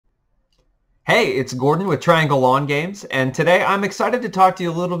Hey, it's Gordon with Triangle Lawn Games, and today I'm excited to talk to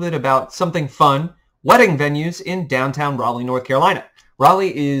you a little bit about something fun, wedding venues in downtown Raleigh, North Carolina.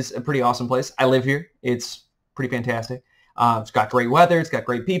 Raleigh is a pretty awesome place. I live here. It's pretty fantastic. It's got great weather. It's got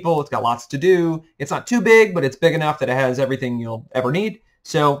great people. It's got lots to do. It's not too big, but it's big enough that it has everything you'll ever need.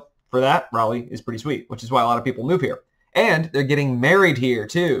 So for that, Raleigh is pretty sweet, which is why a lot of people move here. And they're getting married here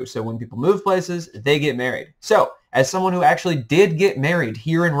too. So when people move places, they get married. So as someone who actually did get married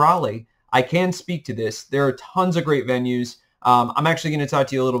here in Raleigh, I can speak to this. There are tons of great venues. I'm actually going to talk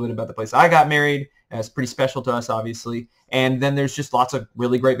to you a little bit about the place I got married. It's pretty special to us, obviously. And then there's just lots of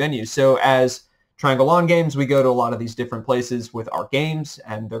really great venues. So as Triangle Lawn Games, we go to a lot of these different places with our games,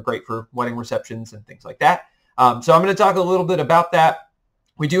 and they're great for wedding receptions and things like that. So I'm going to talk a little bit about that.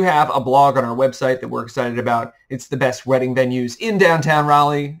 We do have a blog on our website that we're excited about. It's the best wedding venues in downtown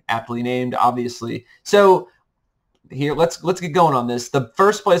Raleigh, aptly named, obviously. So here, let's get going on this. The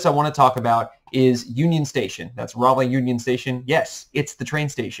first place I want to talk about is Union Station. That's Raleigh Union Station. Yes, it's the train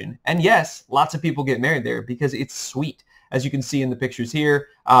station. And yes, lots of people get married there because it's sweet. As you can see in the pictures here,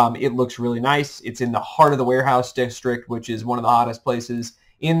 it looks really nice. It's in the heart of the warehouse district, which is one of the hottest places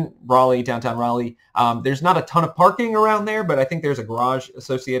in Raleigh, downtown Raleigh. There's not a ton of parking around there, but I think there's a garage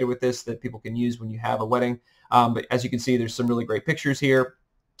associated with this that people can use when you have a wedding. But as you can see, there's some really great pictures here.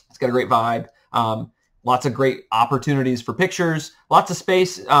 It's got a great vibe. Lots of great opportunities for pictures, lots of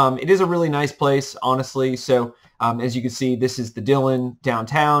space. It is a really nice place, honestly. So as you can see, this is the Dillon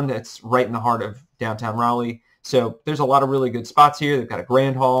downtown. That's right in the heart of downtown Raleigh. So there's a lot of really good spots here. They've got a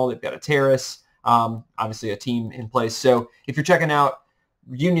grand hall. They've got a terrace, obviously a team in place. So if you're checking out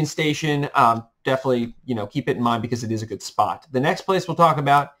Union Station, definitely keep it in mind because it is a good spot. The next place we'll talk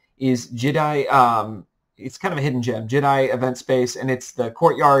about is Jedi. It's kind of a hidden gem, Jedi event space, and it's the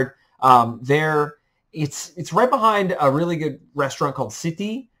courtyard there. It's right behind a really good restaurant called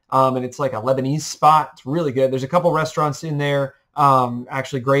City, and it's like a Lebanese spot. It's really good. There's a couple restaurants in there.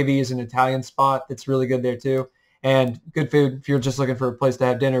 Actually, Gravy is an Italian spot that's really good there too, and good food if you're just looking for a place to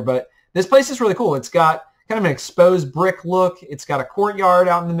have dinner. But this place is really cool. It's got kind of an exposed brick look. It's got a courtyard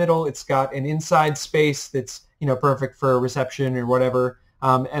out in the middle. It's got an inside space that's perfect for a reception or whatever.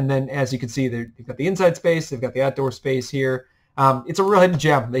 And then as you can see, they've got the inside space. They've got the outdoor space here. It's a real hidden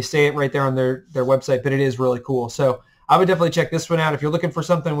gem. They say it right there on their website, but it is really cool. So I would definitely check this one out if you're looking for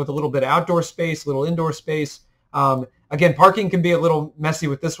something with a little bit of outdoor space, a little indoor space. Again, parking can be a little messy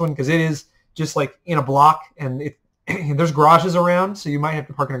with this one because it is just like in a block, and there's garages around, so you might have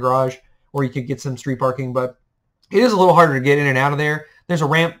to park in a garage, or you could get some street parking. But it is a little harder to get in and out of there. There's a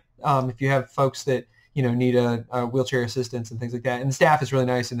ramp if you have folks that need a wheelchair assistance and things like that. And the staff is really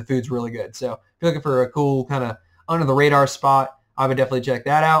nice, and the food's really good. So if you're looking for a cool kind of under the radar spot, I would definitely check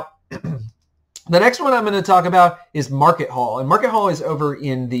that out. The next one I'm going to talk about is Market Hall. And Market Hall is over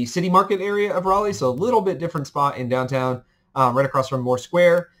in the City Market area of Raleigh, so a little bit different spot in downtown, right across from Moore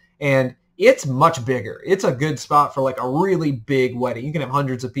Square. And it's much bigger. It's a good spot for like a really big wedding. You can have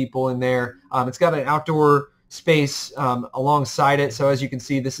hundreds of people in there. It's got an outdoor space alongside it. So as you can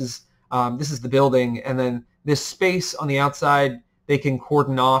see, this is the building, and then this space on the outside they can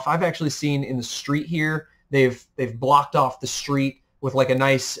cordon off. I've actually seen in the street here, they've blocked off the street with like a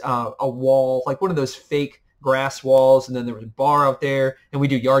nice a wall, like one of those fake grass walls, and then there was a bar out there, and we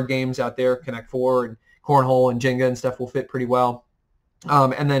do yard games out there. Connect Four and cornhole and Jenga and stuff will fit pretty well.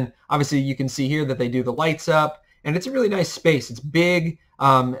 And then obviously you can see here that they do the lights up, and it's a really nice space. It's big.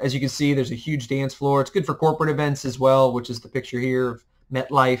 As you can see, there's a huge dance floor. It's good for corporate events as well, which is the picture here of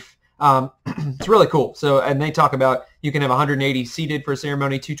MetLife. It's really cool. So, and they talk about you can have 180 seated for a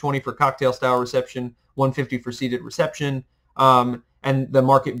ceremony, 220 for cocktail style reception, 150 for seated reception. And the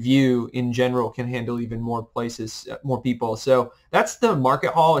market view in general can handle even more places, more people. So that's the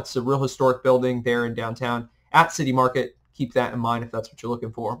Market Hall. It's a real historic building there in downtown at City Market. Keep that in mind if that's what you're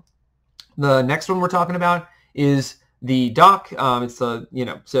looking for. The next one we're talking about is the dock. It's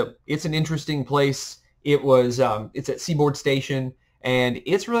so it's an interesting place. It's at Seaboard Station, and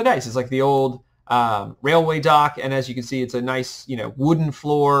it's really nice. It's like the old railway dock, and as you can see, it's a nice wooden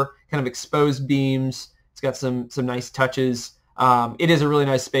floor, kind of exposed beams. It's got some nice touches. It is a really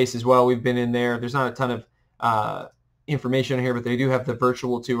nice space as well. We've been in there. There's not a ton of information here, but they do have the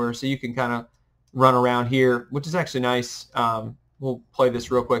virtual tour, so you can kind of run around here, which is actually nice. We'll play this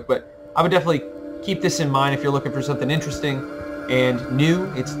real quick, but I would definitely keep this in mind if you're looking for something interesting and new.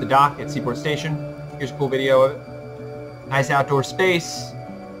 It's the dock at Seaport Station. Here's a cool video of it. Nice outdoor space.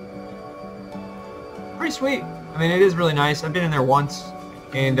 Pretty sweet. I mean, it is really nice. I've been in there once,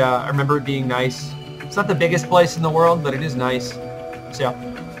 and I remember it being nice. It's not the biggest place in the world, but it is nice. So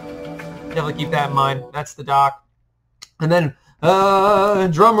definitely keep that in mind. That's the dock. And then,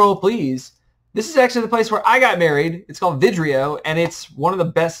 drum roll, please. This is actually the place where I got married. It's called Vidrio, and it's one of the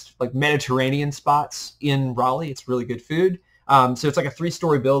best like Mediterranean spots in Raleigh. It's really good food. So it's like a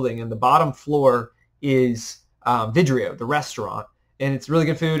 3-story building, and the bottom floor is Vidrio, the restaurant, and it's really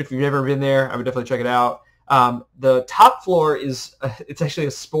good food. If you've never been there, I would definitely check it out. The top floor is it's actually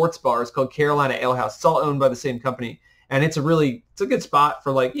a sports bar. It's called Carolina Ale House. It's all owned by the same company, and it's a good spot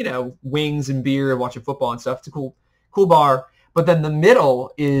for like wings and beer and watching football and stuff. It's a cool bar. But then the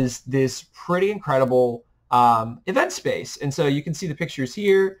middle is this pretty incredible event space, and so you can see the pictures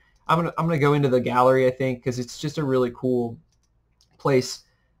here. I'm gonna go into the gallery, I think, because it's just a really cool place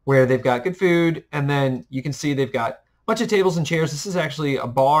where they've got good food, and then you can see they've got a bunch of tables and chairs. This is actually a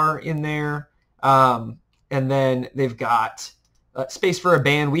bar in there, and then they've got space for a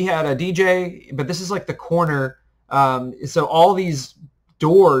band. We had a DJ, but this is like the corner, so all these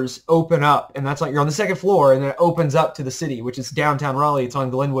doors open up, and that's like you're on the second floor, and then it opens up to the city, which is downtown Raleigh. It's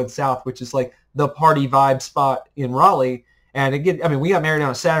on Glenwood South, which is like the party vibe spot in Raleigh. And we got married on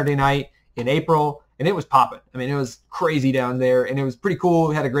a Saturday night in April, and it was popping. I mean, it was crazy down there, and it was pretty cool.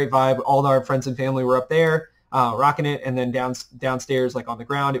 We had a great vibe. All our friends and family were up there rocking it, and then downstairs, like on the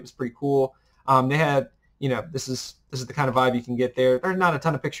ground, it was pretty cool. They had, this is the kind of vibe you can get there. There's not a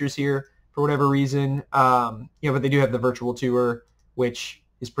ton of pictures here for whatever reason, but they do have the virtual tour, which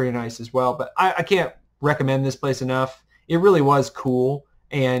is pretty nice as well. But I can't recommend this place enough. It really was cool,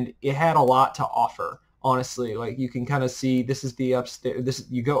 and it had a lot to offer, honestly. Like, you can kind of see, this is the upstairs.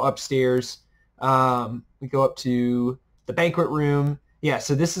 You go upstairs. We go up to the banquet room. Yeah,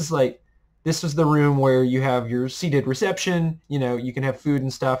 so this was the room where you have your seated reception. You can have food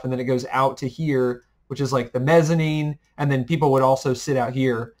and stuff, and then it goes out to here, which is like the mezzanine, and then people would also sit out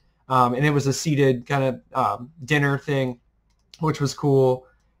here. And it was a seated kind of dinner thing, which was cool.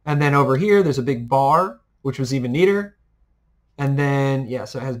 And then over here, there's a big bar, which was even neater. And then,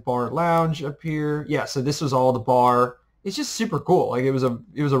 so it has bar lounge up here. Yeah, so this was all the bar. It's just super cool. Like, it was a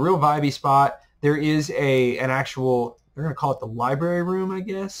real vibey spot. There is an actual, they're going to call it the library room, I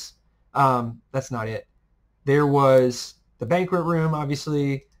guess. That's not it. There was the banquet room,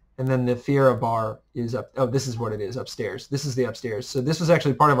 obviously, and then the Fiera bar is up. Oh, this is what it is upstairs. This is the upstairs. So this was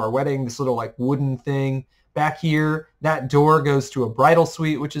actually part of our wedding, this little like wooden thing. Back here, that door goes to a bridal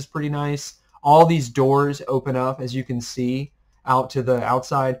suite, which is pretty nice. All these doors open up, as you can see, out to the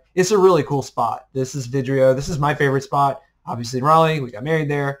outside. It's a really cool spot. This is Vidrio. This is my favorite spot, obviously in Raleigh. We got married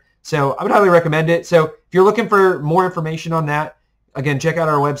there. So I would highly recommend it. So if you're looking for more information on that, again, check out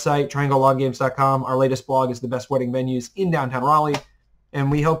our website, triangleLawnGames.com. Our latest blog is the best wedding venues in downtown Raleigh, and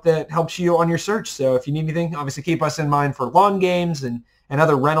we hope that helps you on your search. So if you need anything, obviously keep us in mind for lawn games and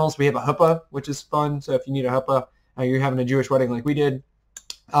other rentals. We have a huppah, which is fun. So if you need a huppah, you're having a Jewish wedding like we did,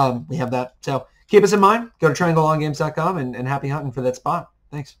 we have that. So keep us in mind. Go to triangleLawnGames.com and happy hunting for that spot.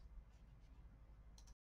 Thanks.